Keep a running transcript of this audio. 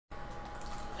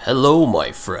Hello,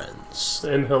 my friends.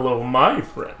 And hello, my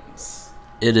friends.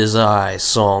 It is I,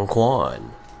 Song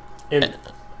Quan. And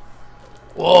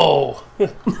whoa,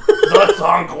 the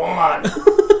Song Quan.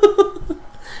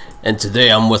 And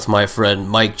today I'm with my friend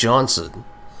Mike Johnson.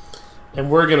 And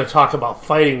we're gonna talk about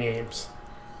fighting games.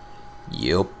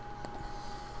 Yup.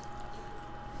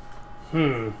 What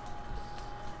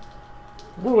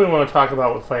do we want to talk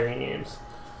about with fighting games?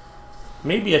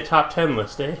 Maybe a top 10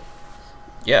 list, eh?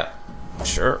 Yeah,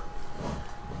 sure.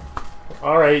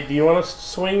 Alright, do you want us to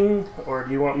swing, or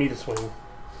do you want me to swing?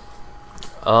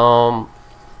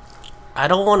 I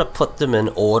don't want to put them in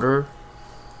order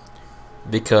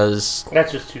because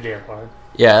That's just too damn hard.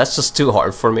 yeah, that's just too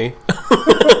hard for me.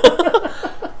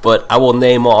 But I will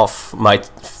name off my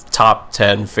top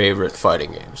 10 favorite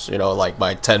fighting games. You know, like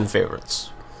my 10 favorites.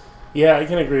 Yeah, I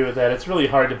can agree with that. It's really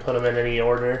hard to put them in any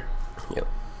order. Yep.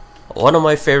 One of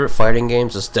my favorite fighting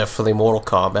games is definitely Mortal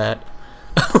Kombat.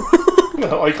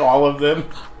 Like all of them.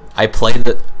 I played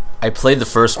the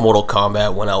first Mortal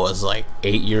Kombat when I was like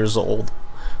 8 years old.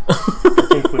 I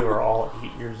think we were all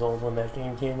 8 years old when that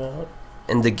game came out.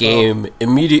 And the game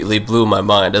immediately blew my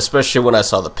mind, especially when I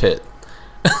saw the pit.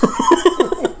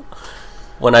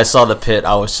 When I saw the pit,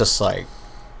 I was just like,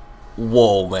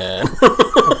 whoa, man.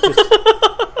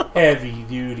 Heavy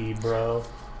duty, bro.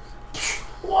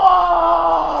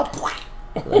 Whoa!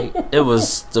 Like, it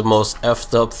was the most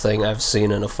effed up thing I've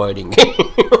seen in a fighting game.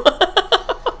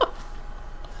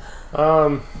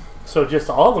 So just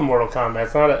all the Mortal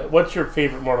Kombat's not a... What's your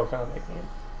favorite Mortal Kombat game?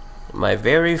 My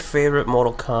very favorite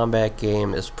Mortal Kombat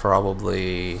game is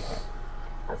probably...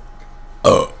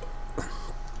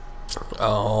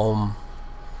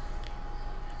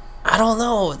 I don't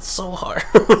know. It's so hard.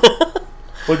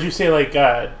 Would you say like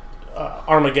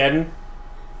Armageddon?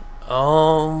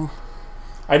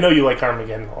 I know you like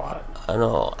Armageddon a lot. I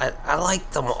know. I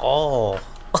like them all.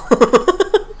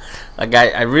 Like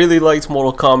I really liked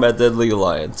Mortal Kombat Deadly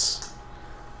Alliance.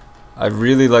 I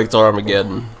really liked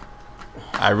Armageddon.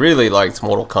 I really liked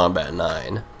Mortal Kombat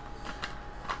 9.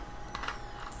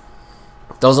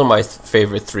 Those are my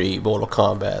favorite 3 Mortal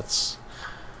Kombats.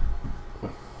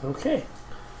 Okay.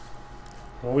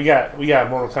 Well, we got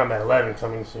Mortal Kombat 11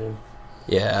 coming soon.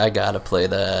 Yeah, I gotta play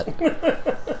that.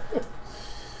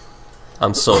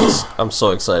 I'm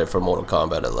so excited for Mortal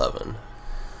Kombat 11.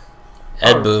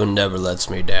 Ed Boon never lets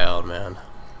me down, man.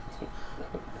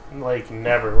 Like,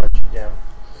 never let you down.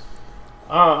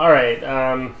 Alright,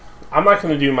 I'm not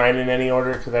going to do mine in any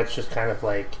order, because that's just kind of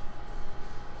like...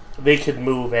 They could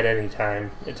move at any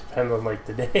time. It depends on, like,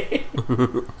 the day.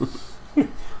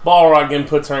 Balrog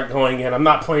inputs aren't going in. I'm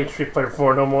not playing Street Fighter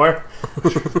 4 no more.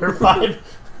 Street Fighter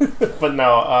 5. But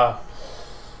no,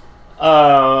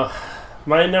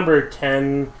 my number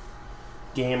 10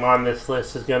 game on this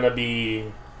list is going to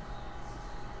be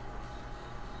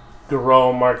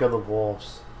Garou Mark of the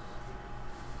Wolves.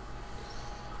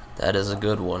 That is a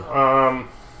good one.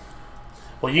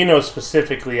 Well, you know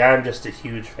specifically, I'm just a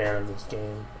huge fan of this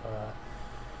game.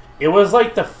 It was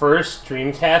like the first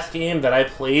Dreamcast game that I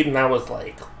played, and I was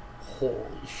like,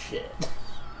 holy shit.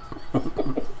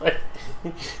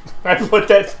 I put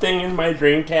that thing in my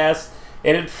Dreamcast,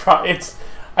 and it's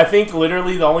I think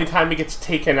literally the only time it gets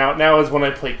taken out now is when I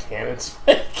play Cannon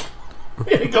Spike. And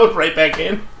it goes right back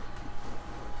in.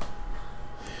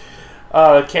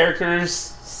 Characters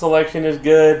selection is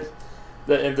good.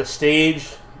 The stage,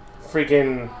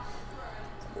 freaking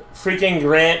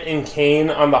Grant and Kane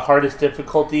on the hardest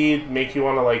difficulty make you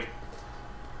want to like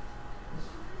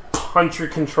punch your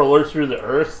controller through the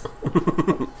earth.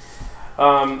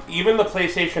 Even the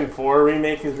PlayStation 4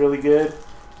 remake is really good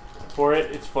for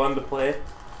it. It's fun to play.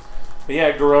 But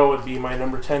yeah, Garou would be my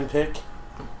number 10 pick.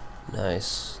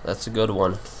 Nice. That's a good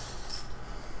one.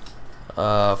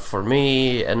 For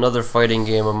me, another fighting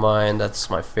game of mine that's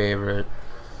my favorite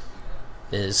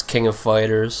is King of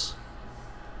Fighters.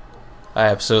 I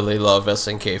absolutely love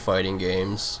SNK fighting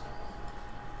games.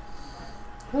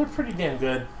 They're pretty damn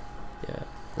good. Yeah.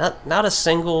 Not a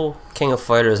single King of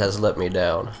Fighters has let me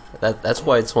down. That's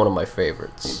why it's one of my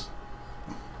favorites.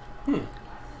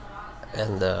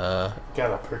 And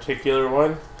Got a particular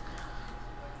one?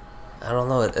 I don't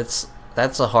know,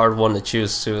 that's a hard one to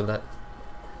choose too. That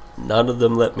none of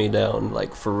them let me down,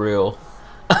 like for real.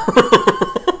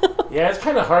 Yeah, it's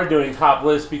kind of hard doing top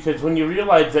lists because when you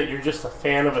realize that you're just a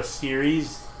fan of a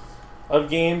series of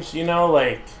games, you know,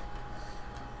 like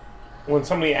when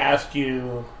somebody asks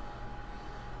you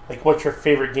like what's your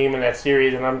favorite game in that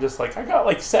series, and I'm just like, I got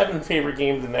like 7 favorite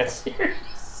games in that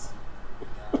series.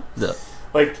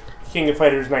 Like King of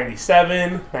Fighters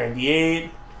 97,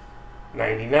 98,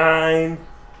 99,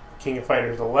 King of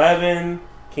Fighters 11,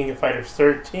 King of Fighters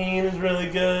 13 is really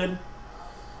good.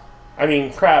 I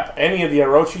mean, crap, any of the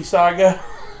Orochi Saga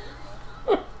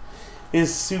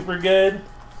is super good.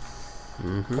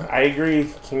 I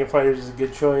agree. King of Fighters is a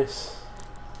good choice.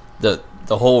 The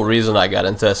whole reason I got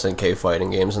into SNK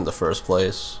fighting games in the first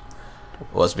place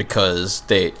was because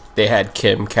they had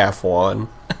Kim Kafwan.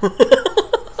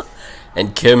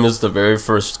 And Kim is the very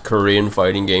first Korean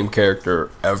fighting game character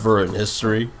ever in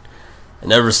history.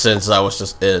 And ever since I was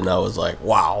just in, I was like,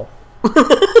 wow.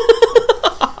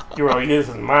 You're all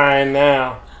using mine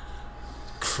now.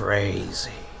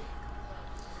 Crazy.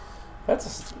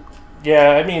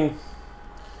 Yeah, I mean,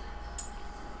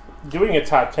 doing a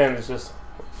top 10 is just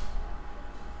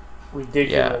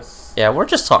ridiculous. Yeah, we're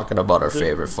just talking about our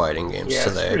favorite fighting games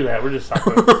today. Screw that. We're just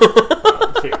talking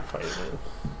about favorite fighting games.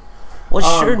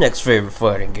 What's your next favorite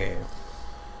fighting game?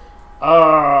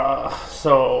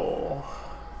 So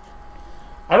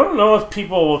I don't know if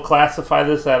people will classify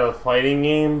this as a fighting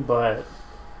game, but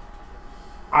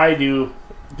I do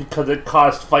because it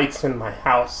caused fights in my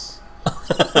house.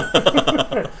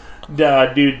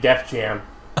 Dude, Def Jam.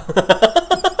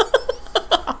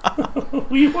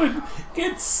 We would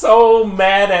get so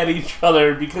mad at each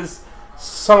other because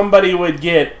somebody would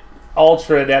get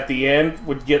ultra at the end,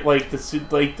 would get the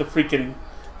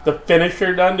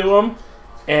finisher done to them,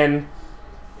 and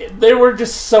they were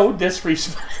just so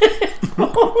disrespectful.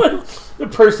 The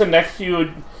person next to you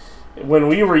would, when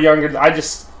we were younger, I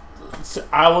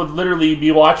would literally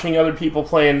be watching other people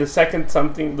playing. The second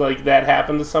something like that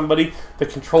happened to somebody, the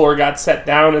controller got set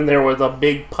down and there was a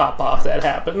big pop-off that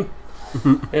happened.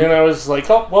 And I was like,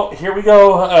 oh, well, here we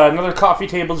go. Another coffee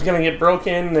table's going to get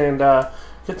broken, and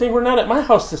good thing we're not at my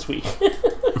house this week.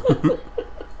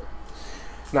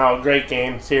 No, great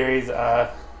game series. I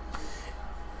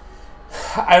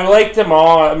liked them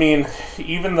all. I mean,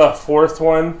 even the fourth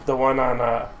one, the one on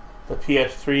the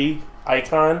PS3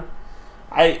 Icon,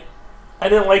 I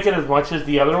didn't like it as much as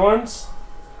the other ones.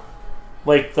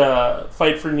 Like the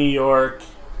Fight for New York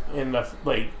and the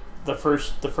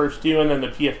first two, and then the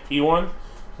PSP one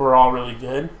were all really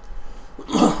good.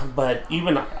 But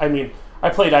even, I mean, I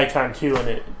played Icon 2, and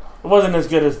it wasn't as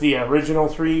good as the original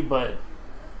 3, but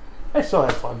I still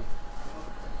had fun.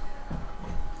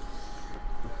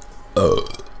 The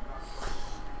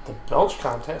Belch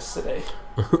contest today.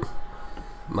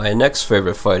 My next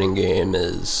favorite fighting game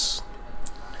is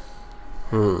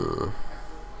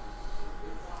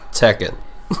Tekken.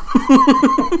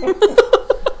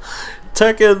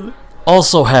 Tekken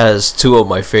also has two of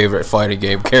my favorite fighting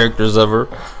game characters ever,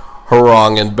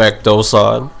 Hwoarang and Baek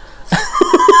Do-san.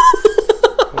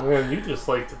 Man, you just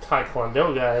like the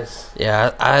Taekwondo guys.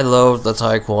 Yeah, I love the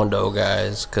Taekwondo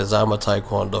guys because I'm a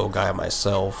Taekwondo guy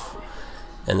myself,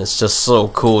 and it's just so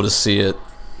cool to see it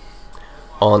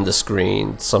on the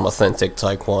screen, some authentic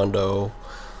Taekwondo.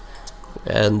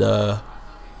 And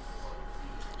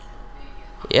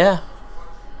yeah,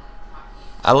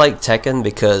 I like Tekken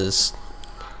because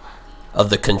of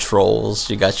the controls.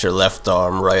 You got your left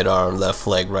arm, right arm, left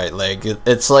leg, right leg.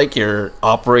 It's like you're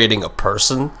operating a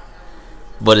person,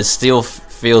 but it still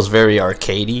feels very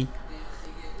arcadey.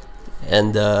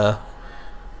 And I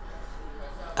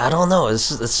don't know,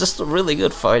 it's just a really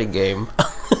good fighting game.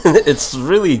 It's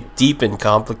really deep and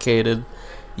complicated,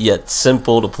 yet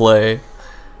simple to play.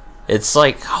 It's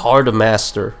like hard to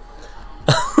master.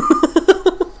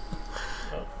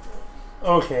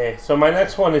 Okay, so my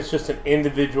next one is just an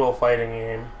individual fighting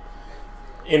game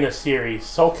in a series.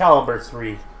 Soul Calibur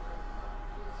 3.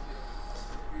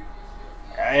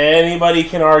 Anybody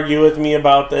can argue with me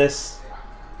about this,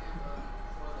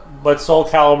 but Soul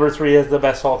Calibur 3 is the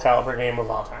best Soul Calibur game of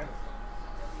all time,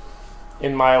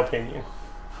 in my opinion.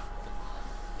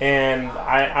 And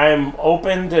I'm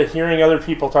open to hearing other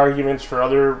people's arguments for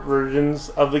other versions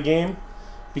of the game,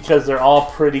 because they're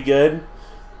all pretty good,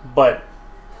 but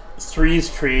 3's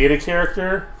create a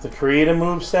character, the create a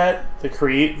moveset,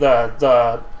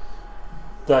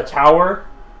 the tower,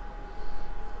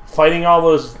 fighting all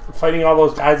those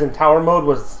guys in tower mode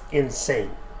was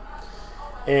insane.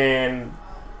 And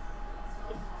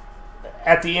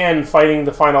at the end, fighting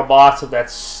the final boss of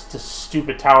that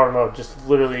stupid tower mode, just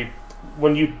literally,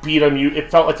 when you beat him,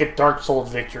 it felt like a Dark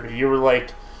Souls victory. You were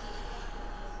like,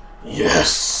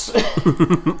 yes,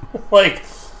 like,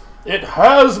 it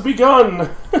has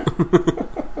begun.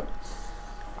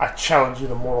 I challenge you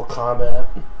to Mortal Kombat.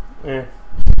 And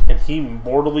he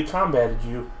mortally combated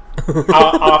you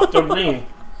off the ring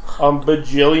a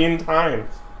bajillion times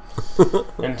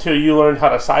until you learned how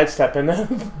to sidestep and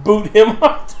then boot him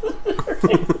off the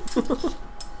ring.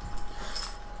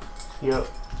 Yep.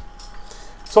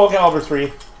 Soul Calibur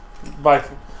 3.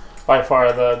 by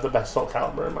far the best Soul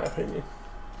Calibur in my opinion.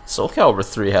 Soul Calibur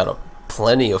 3 had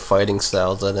plenty of fighting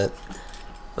styles in it.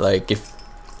 Like,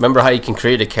 remember how you can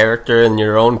create a character and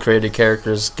your own created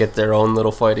characters get their own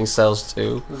little fighting styles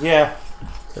too? Yeah.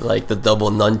 Like the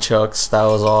double nunchucks, that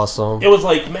was awesome. It was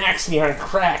like Maxi on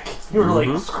crack. You were like...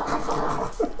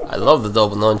 I love the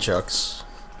double nunchucks.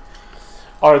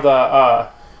 Or the,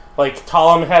 like,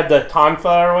 Talim had the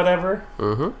Tonfa or whatever.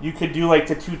 Mm-hmm. You could do, like,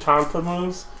 the 2 Tonfa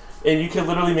moves, and you could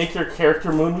literally make your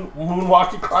character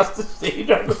moonwalk across the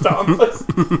stage on the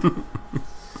Tonfas.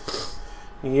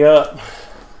 Yep.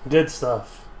 Good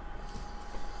stuff.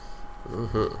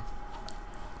 Mm-hmm.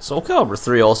 Soul Calibur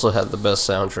 3 also had the best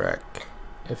soundtrack,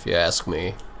 if you ask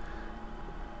me.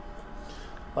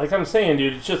 Like I'm saying,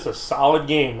 dude, it's just a solid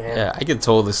game, man. Yeah, I could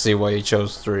totally see why you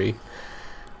chose 3.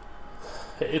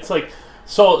 It's like...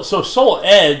 So Soul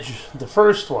Edge, the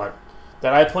first one,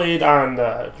 that I played on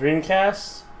the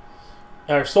Dreamcast...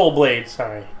 Or Soul Blade,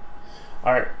 sorry.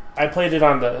 I played it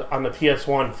on the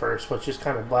PS1 first, which is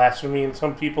kind of blasphemy in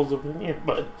some people's opinion,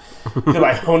 but... Because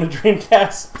I own a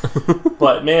Dreamcast.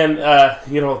 But, man,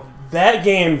 you know, that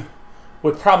game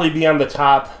would probably be on the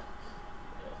top...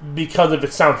 because of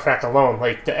its soundtrack alone.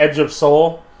 Like, The Edge of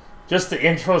Soul, just the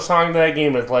intro song to that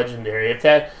game is legendary. If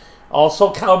that...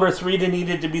 Also, Calibur 3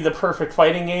 needed to be the perfect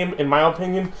fighting game, in my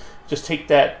opinion. Just take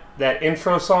that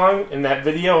intro song and that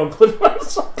video and put it on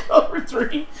Soul Calibur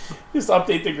 3. Just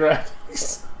update the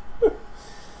graphics.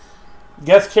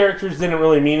 Guest characters didn't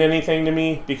really mean anything to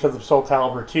me because of Soul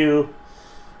Calibur 2.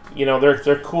 You know,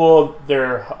 they're cool.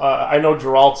 I know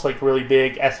Geralt's like really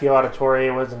big. Ezio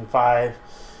Auditore was in 5.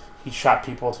 He shot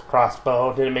people with a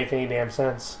crossbow. Didn't make any damn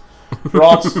sense.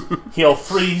 Geralt's, he'll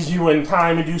freeze you in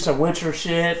time and do some Witcher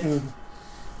shit, and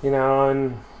you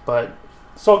know, but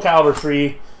Soul Calibur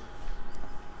 3,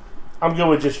 I'm good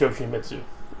with just Yoshimitsu.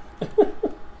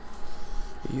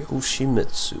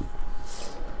 Yoshimitsu.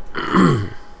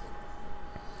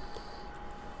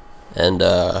 And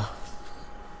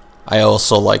I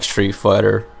also like Street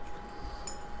Fighter.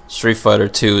 Street Fighter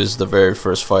 2 is the very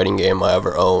first fighting game I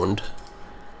ever owned.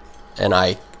 And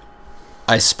I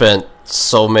spent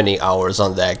so many hours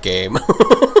on that game.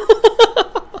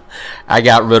 I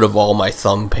got rid of all my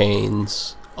thumb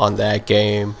pains on that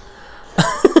game.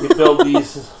 You build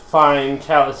these fine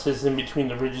calluses in between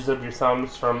the ridges of your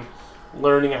thumbs from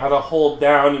learning how to hold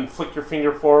down and flick your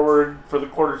finger forward for the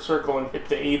quarter circle and hit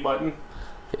the A button.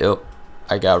 Yep.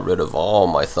 I got rid of all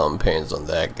my thumb pains on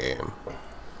that game.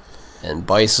 And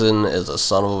Bison is a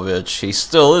son of a bitch. He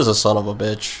still is a son of a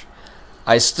bitch.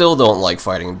 I still don't like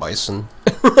fighting Bison.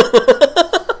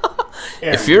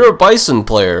 Yeah. If you're a Bison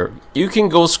player, you can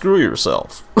go screw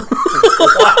yourself.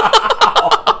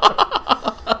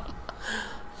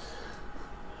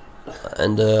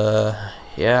 And,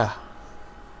 yeah.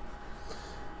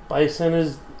 Bison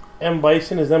is M.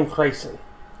 Chryson.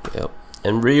 Yep.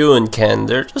 And Ryu and Ken,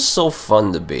 they're just so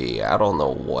fun to be. I don't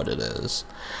know what it is.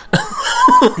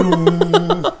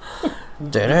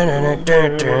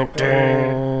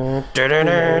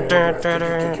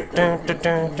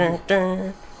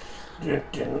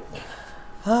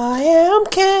 I am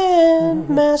Ken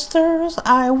Masters.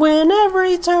 I win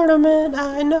every tournament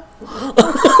I know.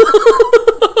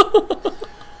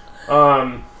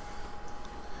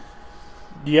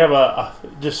 Do you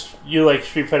have just you like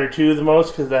Street Fighter 2 the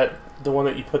most because that the one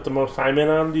that you put the most time in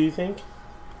on? Do you think?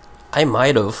 I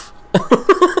might have.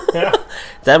 Yeah.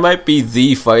 That might be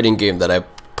the fighting game that I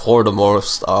pour the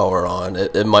most hour on.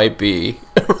 It might be.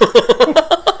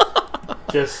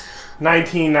 Just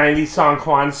 1990 Song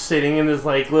Kwan sitting in his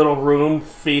like little room,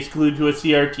 face glued to a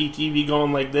CRT TV,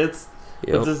 going like this,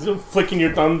 Yep. just flicking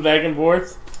your thumbs back and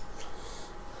forth.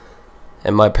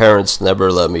 And my parents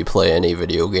never let me play any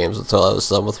video games until I was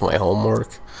done with my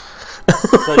homework.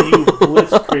 So you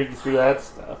blitzkrieg through that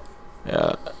stuff.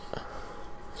 Yeah.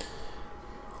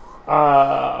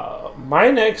 My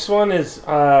next one is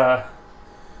so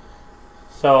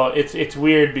it's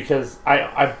weird because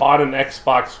I bought an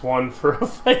Xbox One for a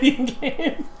fighting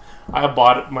game. I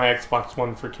bought my Xbox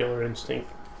One for Killer Instinct.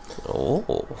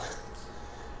 Oh.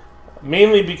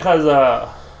 Mainly because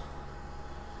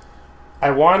I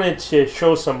wanted to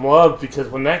show some love because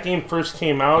when that game first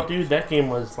came out, dude, that game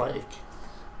was like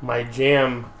my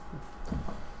jam.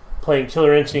 Playing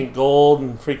Killer Instinct Gold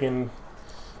and freaking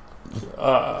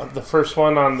the first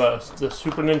one on the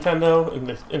Super Nintendo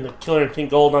and the Killer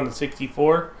Instinct Gold on the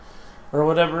 64 or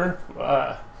whatever.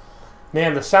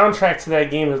 Man, the soundtrack to that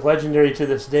game is legendary to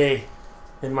this day,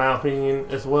 in my opinion,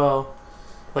 as well.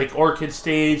 Like Orchid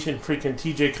Stage and freaking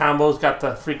TJ Combo's got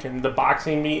the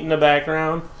boxing meat in the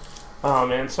background. Oh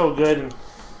man, so good. And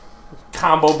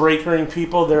combo breakering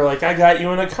people. They're like, I got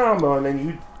you in a combo, and then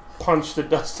you punch the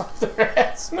dust off their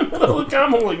ass in the middle of the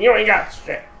combo. Like, you ain't got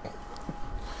shit.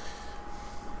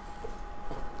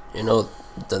 You know,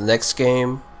 the next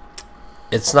game,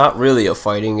 it's not really a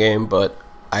fighting game, but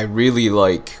I really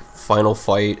like Final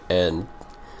Fight and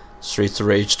Streets of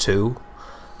Rage 2.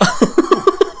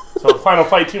 So Final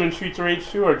Fight 2 and Streets of Rage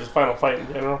 2, or just Final Fight in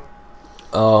general?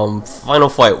 Final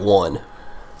Fight 1.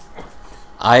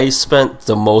 I spent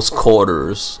the most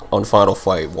quarters on Final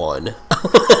Fight 1.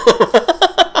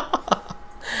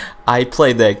 I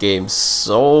played that game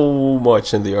so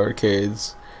much in the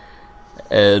arcades.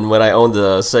 And when I owned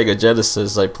the Sega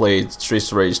Genesis, I played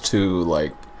Streets of Rage 2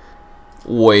 like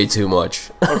way too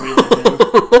much.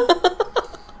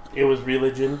 It was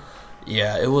religion.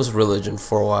 Yeah, it was religion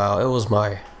for a while. It was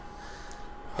my...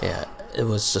 Yeah, it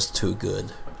was just too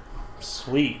good.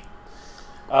 Sweet.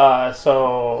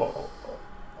 So...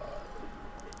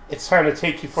 It's time to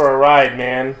take you for a ride,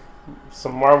 man.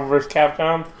 Some Marvel vs.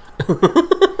 Capcom.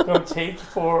 Gonna take you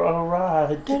for a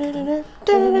ride.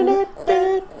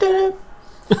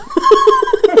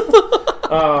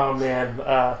 Oh, man.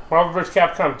 Marvel vs.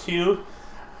 Capcom 2.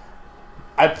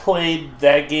 I played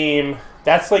that game...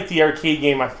 That's like the arcade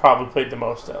game I've probably played the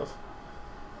most of.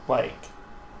 Like,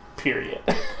 period.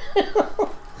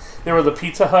 There was a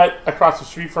Pizza Hut across the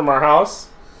street from our house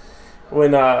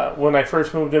when I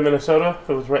first moved to Minnesota.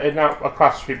 It was right, not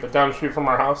across the street, but down the street from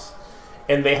our house.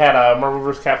 And they had a Marvel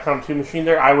vs. Capcom 2 machine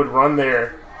there. I would run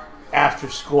there after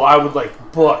school. I would,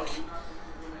 like, book.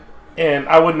 And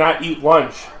I would not eat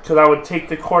lunch because I would take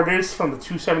the quarters from the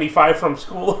 $2.75 from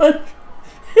school lunch.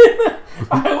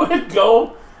 I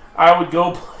would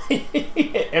go play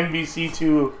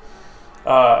MVC2,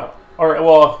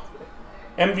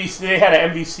 MVC. They had an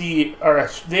MVC, or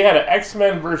they had an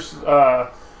X-Men versus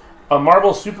a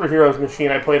Marvel Superheroes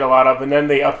machine I played a lot of, and then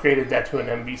they upgraded that to an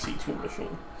MVC2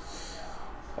 machine.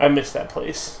 I miss that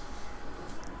place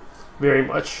very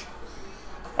much.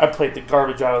 I played the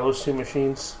garbage out of those two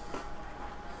machines.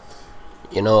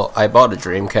 You know, I bought a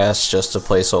Dreamcast just to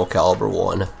play Soul Calibur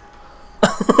 1.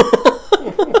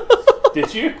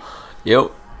 Did you?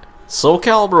 Yep. Soul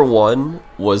Calibur 1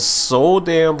 was so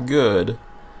damn good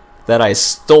that I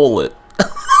stole it.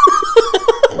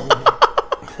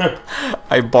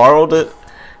 I borrowed it.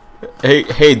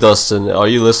 Hey, Dustin, are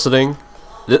you listening?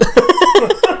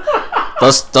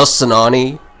 Dustin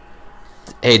Ani?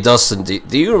 Hey, Dustin,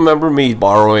 do you remember me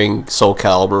borrowing Soul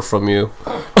Calibur from you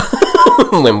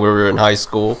when we were in high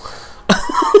school?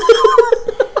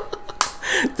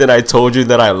 Then I told you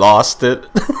that I lost it.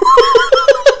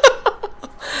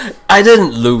 I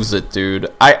didn't lose it, dude.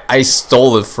 I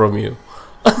stole it from you.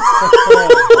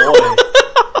 Oh,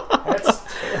 boy. That's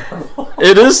terrible.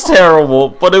 It is terrible,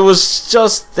 but it was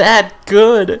just that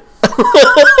good.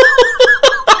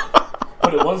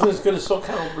 But it wasn't as good as Soul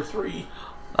Calibur 3.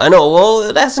 I know, well,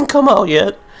 it hasn't come out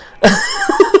yet.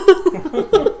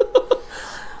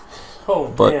 Oh,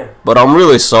 but, man. But I'm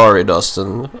really sorry,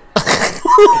 Dustin.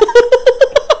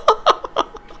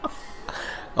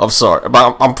 I'm sorry,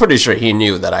 but I'm pretty sure he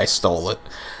knew that I stole it.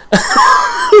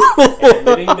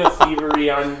 Admitting the thievery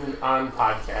on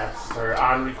podcast or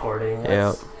on recording.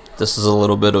 Yeah, this is a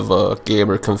little bit of a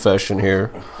gamer confession here.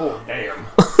 Oh damn!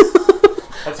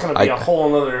 That's gonna be a whole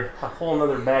nother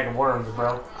bag of worms,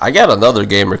 bro. I got another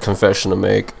gamer confession to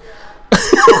make.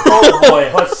 Oh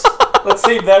boy, let's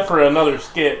save that for another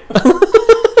skit.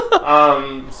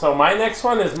 So my next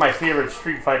one is my favorite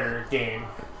Street Fighter game.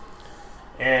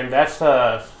 And that's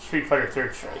Street Fighter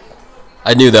Third Strike.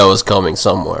 I knew that was coming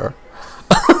somewhere.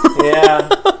 Yeah.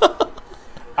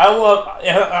 I'm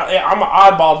an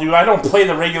oddball, dude. I don't play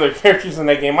the regular characters in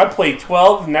that game. I play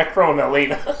 12, Necro, and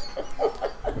Elena.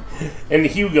 And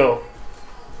Hugo.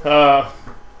 I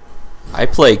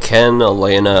play Ken,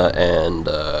 Elena, and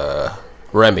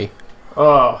Remy.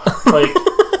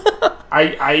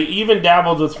 I even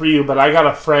dabbled with Ryu, but I got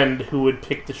a friend who would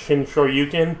pick the Shin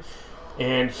Shoryuken,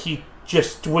 and he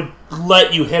just would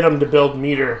let you hit him to build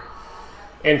meter,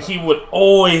 and he would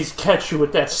always catch you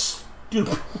with that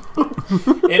stupid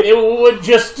and it would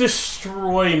just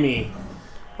destroy me.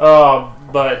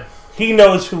 But he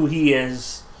knows who he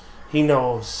is. He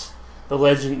knows the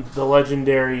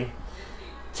legendary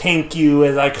Tank You,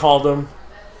 as I called him,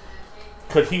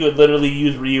 because he would literally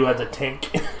use Ryu as a tank.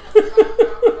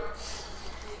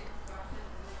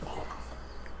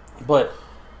 But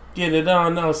get it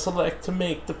on now, select to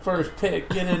make the first pick.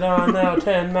 Get it on now,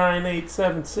 10, 9, 8,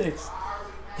 7, 6.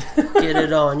 Get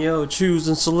it on, yo, choose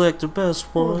and select the best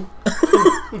one.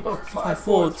 5,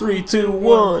 4, 3, 2,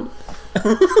 1.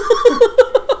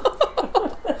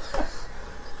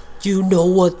 You know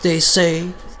what they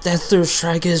say, That third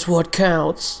strike is what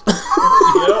counts.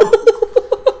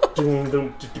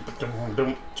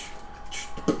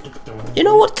 You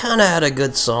know what kind of had a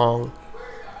good song?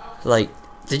 Like,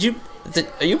 you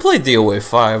played DOA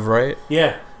 5, right?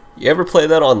 Yeah. You ever play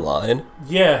that online?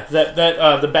 Yeah,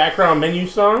 the background menu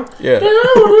song? Yeah.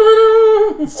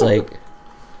 It's like,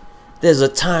 there's a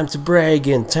time to brag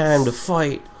and time to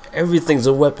fight. Everything's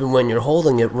a weapon when you're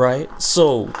holding it right.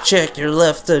 So, check your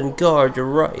left and guard your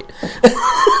right.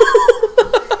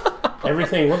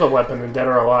 Everything with a weapon in Dead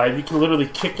or Alive. You can literally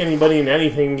kick anybody in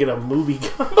anything and get a movie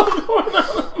going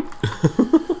on.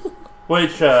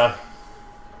 Which,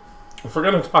 if we're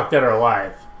going to talk Dead or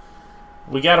Alive,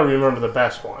 we got to remember the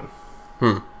best one.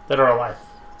 Dead or Alive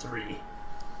 3.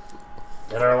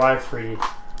 Dead or Alive 3.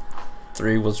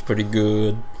 3 was pretty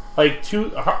good. Like,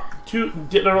 2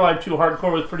 Dead or Alive 2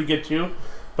 Hardcore was pretty good too.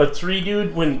 But 3,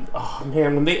 dude, when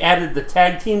they added the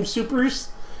tag team supers,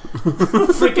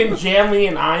 freaking Janley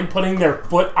and I'm putting their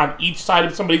foot on each side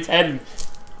of somebody's head and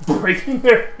breaking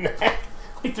their neck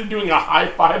like they're doing a high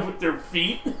five with their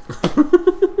feet.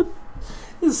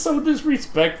 It's so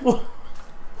disrespectful.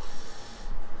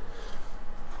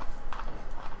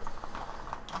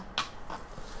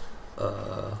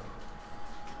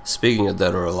 Speaking of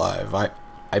Dead or Alive,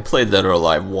 I played Dead or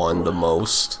Alive 1 the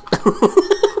most.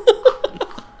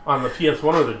 On the PS1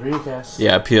 or the Dreamcast?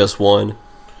 Yeah, PS1.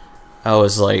 I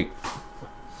was like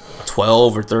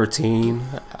 12 or 13.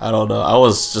 I don't know. I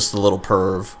was just a little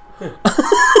perv. It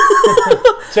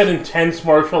said intense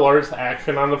martial arts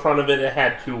action on the front of it. It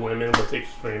had 2 women with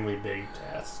extremely big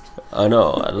chests. I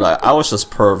know. I was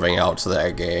just perving out to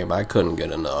that game. I couldn't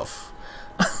get enough.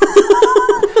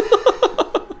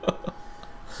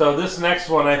 So this next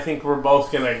one I think we're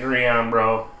both going to agree on,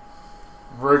 bro.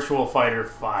 Virtual Fighter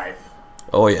 5.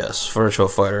 Oh yes, Virtual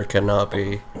Fighter cannot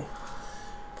be...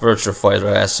 Virtual Fighter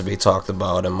has to be talked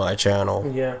about in my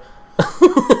channel. Yeah.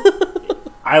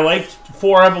 I liked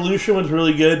 4 Evolution was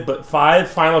really good, but 5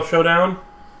 Final Showdown,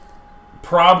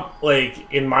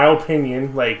 in my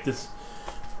opinion, like this,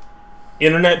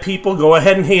 internet people, go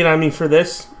ahead and hate on me for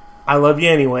this. I love you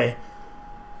anyway.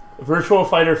 Virtual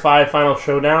Fighter 5 Final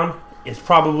Showdown is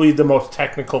probably the most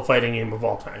technical fighting game of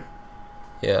all time.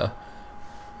 Yeah.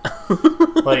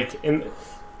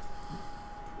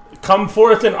 Come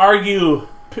forth and argue,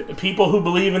 people who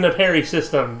believe in the parry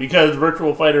system, because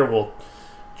Virtual Fighter will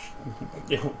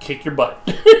kick your butt.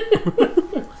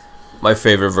 My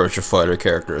favorite Virtual Fighter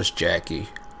character is Jackie.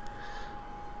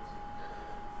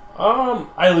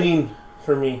 Eileen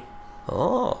for me.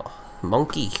 Oh,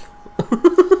 monkey.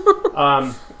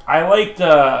 I liked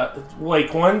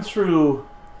 1 through.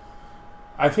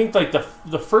 I think like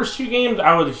the first 2 games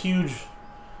I was a huge.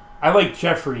 I liked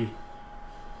Jeffrey.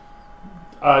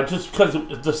 Just because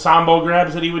the sambo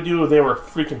grabs that he would do, they were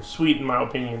freaking sweet in my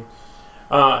opinion.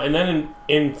 And then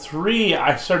in 3,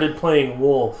 I started playing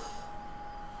Wolf.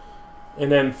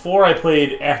 And then 4, I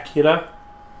played Akira.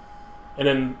 And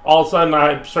then all of a sudden,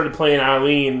 I started playing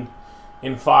Eileen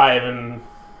in 5, and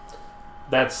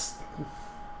that's...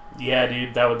 Yeah,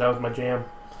 dude, that was my jam.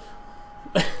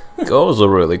 Go's a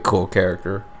really cool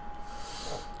character.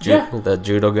 That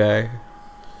judo guy.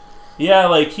 Yeah,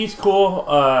 like, he's cool.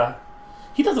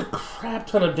 He does a crap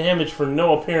ton of damage for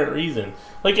no apparent reason.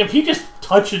 Like, if he just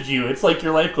touches you, it's like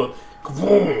your life goes...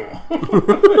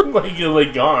 like, you're,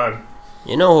 like, gone.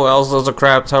 You know who else does a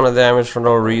crap ton of damage for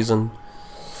no reason?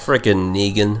 Frickin'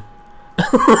 Negan.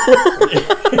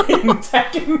 In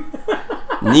Tekken?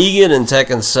 Negan in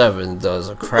Tekken 7 does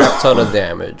a crap ton of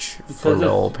damage for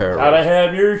no apparent reason. Gotta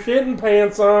have your shitting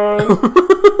pants on.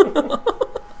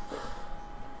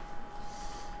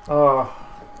 Oh,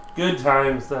 good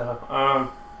times though.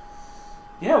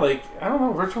 Yeah, like, I don't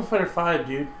know, Virtual Fighter 5,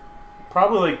 dude.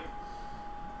 Probably like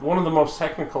one of the most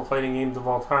technical fighting games of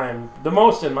all time. The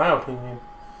most, in my opinion,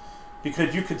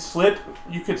 because you could slip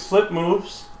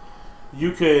moves,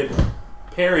 you could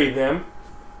parry them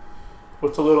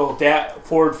with a little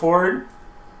forward.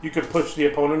 You could push the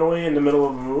opponent away in the middle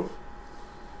of a move.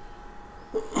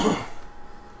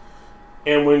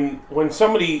 And when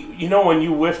somebody, when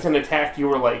you whiffed an attack, you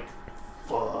were like,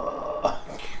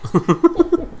 fuck.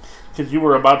 Because you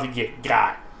were about to get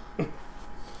got.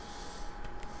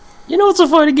 You know what's a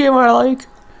fighting game I like?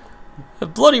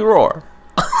 Bloody Roar.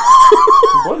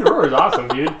 Bloody Roar is awesome,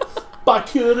 dude.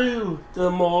 Bakuru the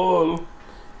Mole.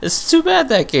 It's too bad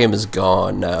that game is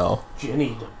gone now.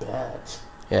 Jenny the Bat.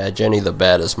 Yeah, Jenny the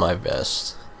Bat is my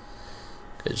best.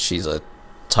 Because she's a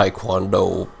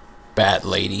taekwondo bat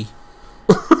lady.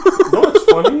 You know what's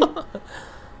funny?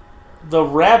 The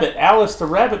rabbit, Alice the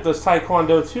rabbit, does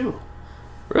taekwondo too.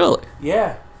 Really?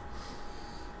 Yeah.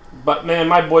 But man,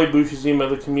 my boy Bushizima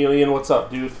the Chameleon, what's up,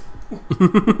 dude?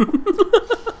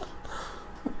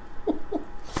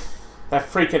 That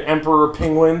freaking Emperor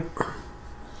Penguin.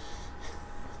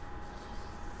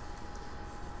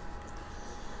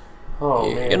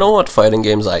 Oh man. You know what fighting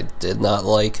games I did not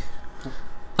like?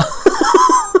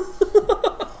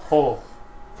 Oh.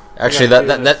 Actually,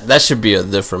 that should be a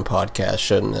different podcast,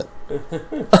 shouldn't it?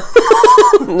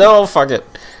 No, fuck it.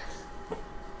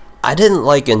 I didn't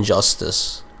like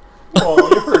Injustice. Oh,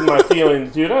 you're hurting my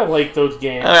feelings, dude. I like those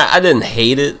games. I didn't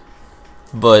hate it,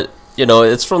 but you know,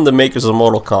 it's from the makers of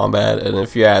Mortal Kombat, and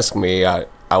if you ask me, I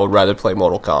would rather play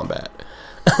Mortal Kombat.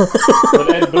 But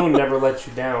Ed Boon never lets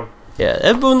you down. Yeah,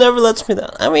 Ed Boon never lets me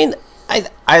down. I mean,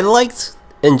 I liked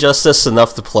Injustice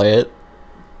enough to play it.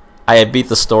 I had beat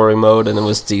the story mode, and it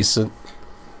was decent.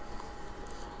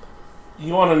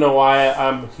 You want to know why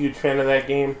I'm a huge fan of that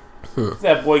game?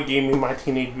 That boy gave me my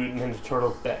Teenage Mutant Ninja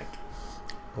Turtles back.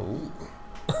 Ooh.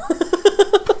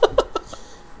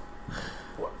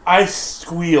 I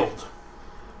squealed.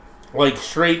 Like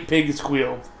straight pig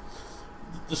squealed.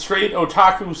 The straight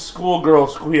otaku schoolgirl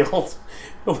squealed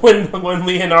when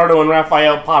Leonardo and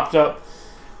Raphael popped up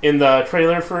in the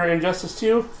trailer for Injustice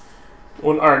 2.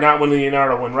 When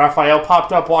Raphael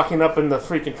popped up walking up in the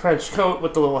freaking trench coat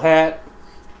with the little hat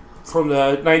from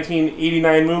the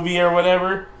 1989 movie or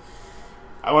whatever.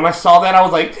 When I saw that, I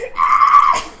was like,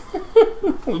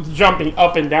 jumping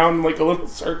up and down in like a little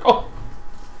circle.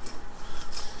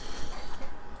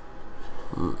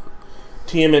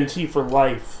 TMNT for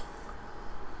life.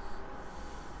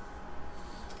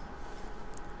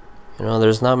 You know,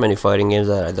 there's not many fighting games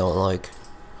that I don't like.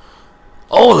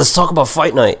 Oh, let's talk about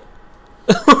Fight Night.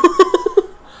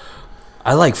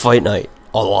 I like Fight Night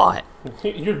a lot.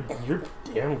 You're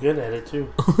damn good at it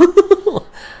too.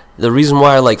 The reason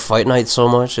why I like Fight Night so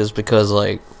much is because,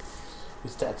 like,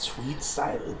 it's that sweet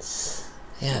silence.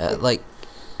 Yeah, like,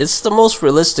 it's the most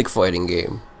realistic fighting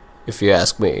game, if you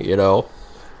ask me, you know?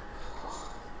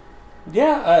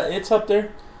 Yeah, it's up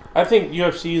there. I think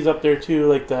UFC is up there too,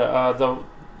 like the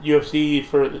UFC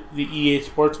for the EA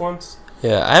Sports ones.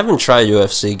 Yeah, I haven't tried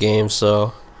UFC games,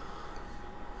 so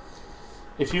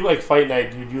if you like Fight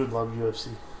Night, dude, you would love UFC.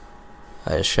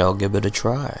 I shall give it a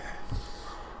try.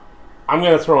 I'm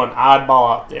going to throw an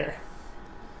oddball out there.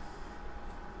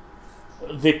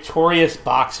 Victorious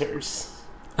Boxers.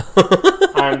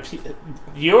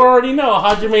 You already know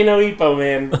Hajime no Ippo,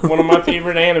 man. One of my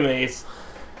favorite animes.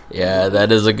 Yeah,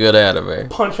 that is a good anime.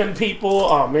 Punching people.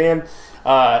 Oh, man.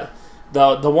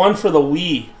 The one for the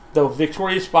Wii, the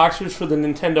Victorious Boxers for the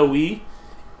Nintendo Wii,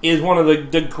 is one of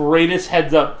the greatest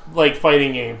heads-up like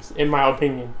fighting games, in my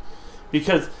opinion.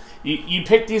 Because you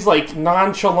pick these like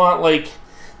nonchalant, like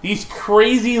these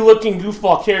crazy-looking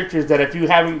goofball characters that if you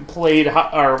haven't played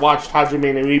or watched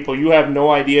Hajime no Ippo, you have no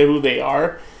idea who they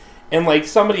are. And like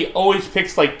somebody always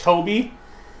picks like Toby,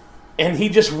 and he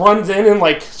just runs in and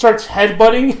like starts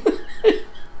headbutting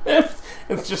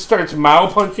and just starts Mao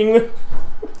punching them.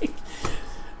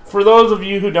 For those of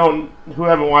you who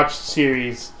haven't watched the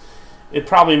series, it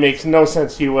probably makes no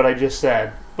sense to you what I just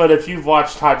said. But if you've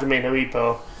watched Hajime no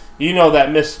Ippo, you know that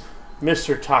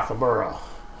Mr. Takamura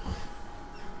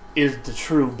is the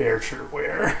true bear shirt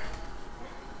wearer.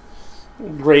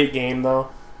 Great game, though.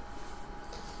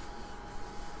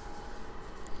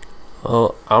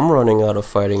 Oh, I'm running out of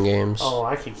fighting games. Oh,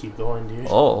 I could keep going, dude.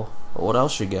 Oh, what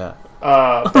else you got?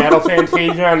 Battle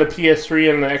Fantasia on the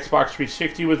PS3 and the Xbox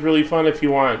 360 was really fun if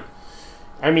you want.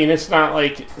 I mean, it's not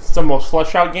like it's the most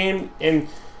fleshed out game, and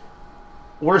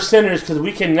we're sinners because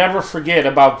we can never forget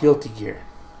about Guilty Gear.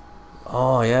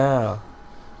 Oh, yeah.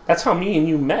 That's how me and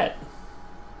you met.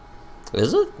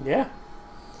 Is it? Yeah.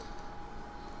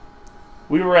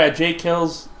 We were at Jake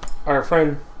Hill's, our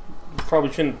friend,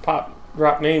 probably shouldn't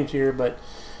drop names here, but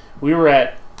we were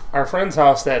at our friend's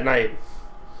house that night,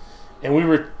 and we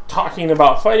were talking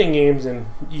about fighting games, and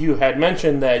you had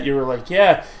mentioned that you were like,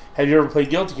 yeah, have you ever played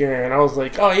Guilty Gear? And I was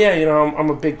like, oh yeah, you know, I'm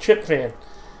a big Chip fan.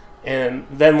 And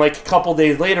then like a couple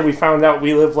days later, we found out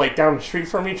we lived like down the street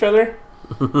from each other,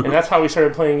 and that's how we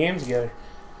started playing games together.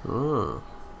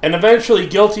 And eventually,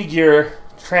 Guilty Gear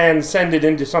transcended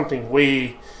into something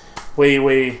way, way,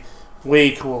 way,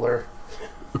 way cooler.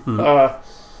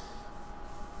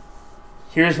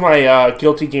 Here's my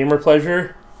guilty gamer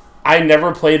pleasure. I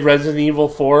never played Resident Evil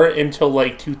 4 until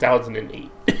like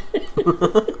 2008.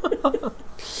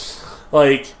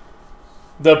 Like,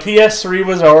 the PS3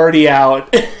 was already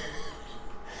out,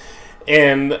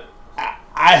 and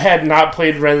I had not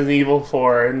played Resident Evil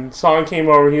 4, and Song came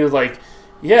over, and he was like,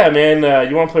 yeah, man,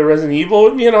 you want to play Resident Evil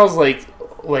with me? And I was like,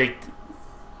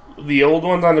 the old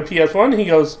ones on the PS1? And he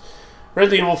goes,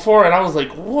 Resident Evil 4, and I was like,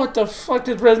 what the fuck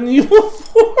is Resident Evil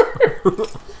 4?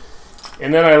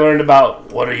 And then I learned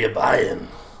about, what are you buying?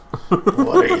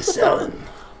 What are you selling?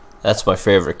 That's my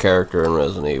favorite character in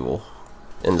Resident Evil,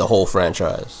 in the whole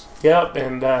franchise. Yep,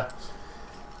 and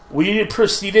we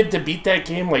proceeded to beat that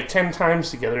game like 10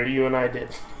 times together, you and I did.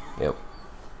 Yep.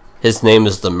 His name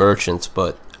is the Merchant,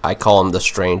 but I call him the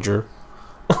Stranger.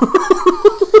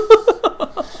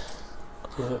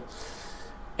 Yeah.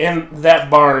 And that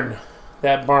barn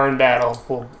battle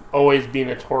will always be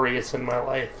notorious in my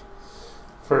life.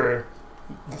 For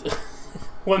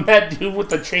when that dude with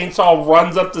the chainsaw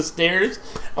runs up the stairs,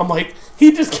 I'm like,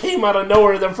 he just came out of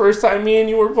nowhere the first time me and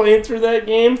you were playing through that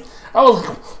game. I was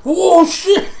like, whoa,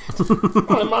 shit.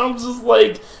 My mom's just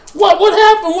like, what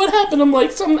happened? What happened? I'm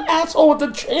like, some asshole with the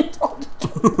chainsaw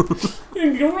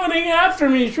you're running after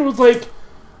me. She was like,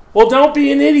 well, don't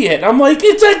be an idiot. I'm like,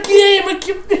 it's a game.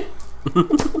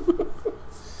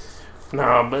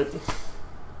 No, but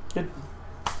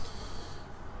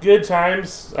good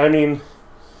times. I mean,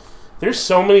 there's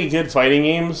so many good fighting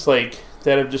games like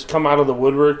that have just come out of the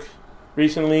woodwork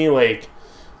recently. Like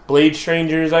Blade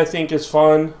Strangers, I think is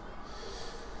fun.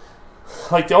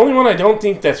 Like the only one I don't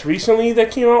think that's recently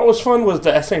that came out was fun was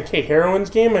the SNK Heroines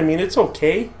game. I mean, it's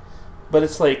okay, but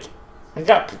it's like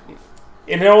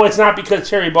it's not because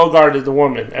Terry Bogard is the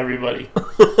woman. Everybody,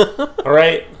 all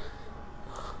right.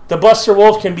 The Buster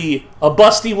Wolf can be a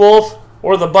Busty Wolf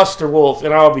or the Buster Wolf,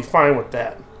 and I'll be fine with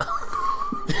that.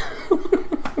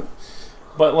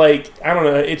 But, like, I don't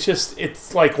know.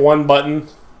 It's like one button,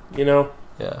 you know?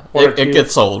 Yeah. It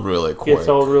gets old really quick. Gets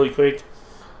old really quick.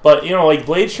 But, you know, like,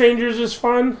 Blade Strangers is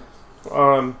fun.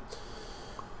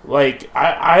 Like,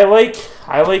 I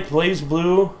like Blaze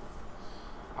Blue.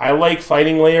 I like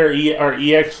Fighting Layer or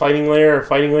EX Fighting Layer or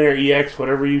Fighting Layer EX,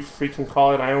 whatever you freaking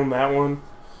call it. I own that one.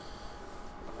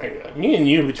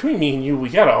 Between me and you, we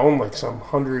gotta own like some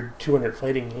 100, 200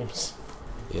 fighting games.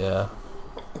 Yeah.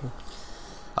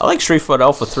 I like Street Fighter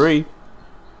Alpha 3.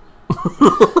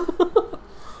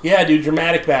 Yeah, dude,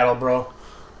 dramatic battle, bro.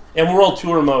 And World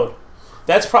Tour mode.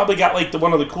 That's probably got like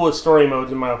one of the coolest story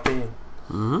modes in my opinion.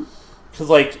 Mm-hmm. Because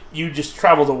like you just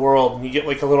travel the world and you get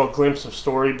like a little glimpse of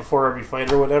story before every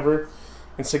fight or whatever.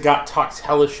 And Sagat talks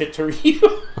hella shit to Ryu.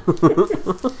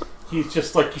 He's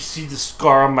just like, you see the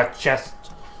scar on my chest.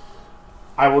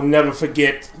 I will never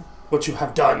forget what you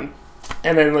have done.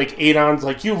 And then, like, Adon's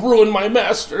like, you ruined my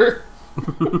master.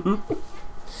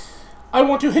 I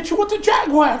want to hit you with a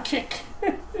Jaguar kick.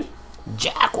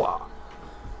 Jaguar.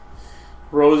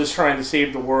 Rose is trying to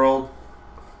save the world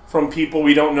from people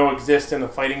we don't know exist in a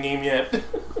fighting game yet.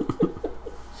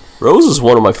 Rose is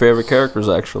one of my favorite characters,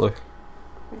 actually.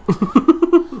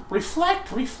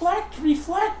 Reflect, reflect,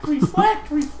 reflect,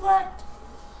 reflect, reflect.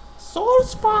 Soul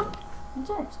Spark.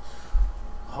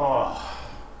 Oh.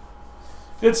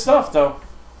 Good stuff, though.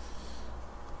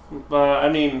 I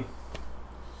mean,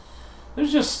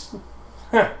 there's just...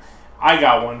 I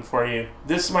got one for you.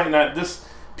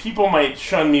 People might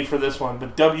shun me for this one,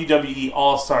 but WWE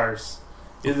All-Stars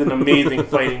is an amazing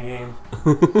fighting game.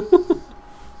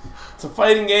 It's a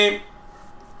fighting game.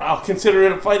 I'll consider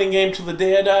it a fighting game till the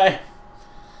day I die.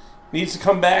 Needs to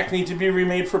come back, needs to be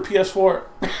remade for PS4.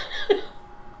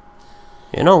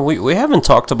 You know, we haven't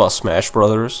talked about Smash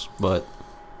Brothers, but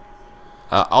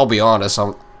I'll be honest.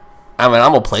 I'm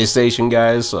a PlayStation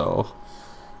guy, so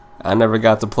I never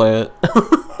got to play it.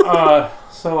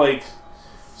 So like,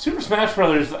 Super Smash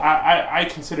Brothers, I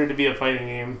consider to be a fighting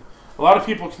game. A lot of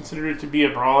people consider it to be a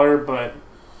brawler, but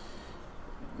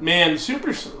man,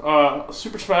 Super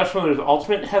Smash Brothers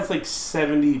Ultimate has like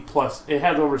 70 plus. It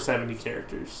has over 70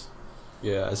 characters.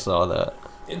 Yeah, I saw that.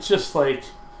 It's just like,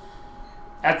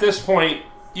 at this point,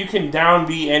 you can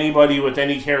downbeat anybody with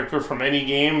any character from any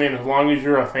game, and as long as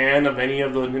you're a fan of any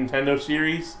of the Nintendo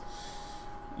series,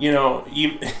 you know,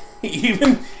 even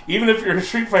if you're a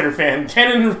Street Fighter fan,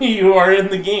 Ken and Ryu are in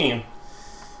the game.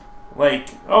 Like,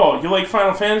 oh, you like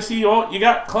Final Fantasy? Oh, you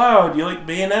got Cloud. You like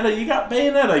Bayonetta? You got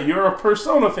Bayonetta. You're a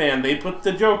Persona fan. They put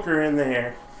the Joker in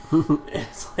there.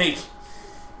 It's like,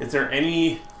 is there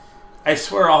any... I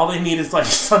swear all they need is like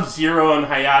Sub-Zero and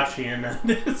Hayachi, and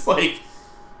it's like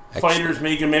Fighters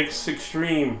Mega Mix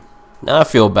Extreme. Now I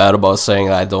feel bad about saying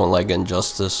I don't like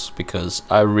Injustice because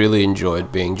I really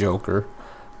enjoyed being Joker.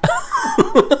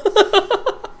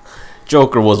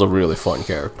 Joker was a really fun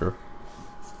character.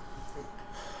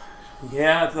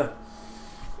 Yeah,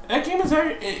 that game is,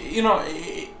 you know,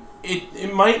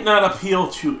 it might not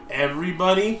appeal to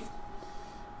everybody,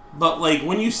 but like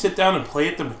when you sit down and play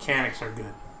it, the mechanics are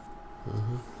good.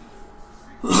 Mm-hmm.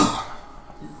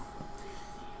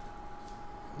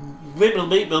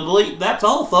 That's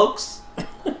all, folks.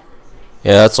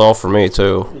 Yeah, that's all for me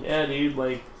too. Yeah, dude.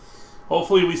 Like,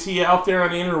 hopefully we see you out there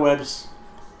on the interwebs.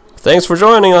 Thanks for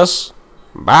joining us.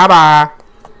 Bye bye.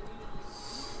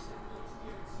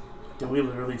 Did we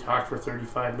literally talk for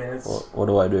 35 minutes? What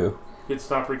do I do? Hit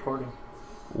stop recording.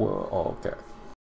 Well, oh, okay.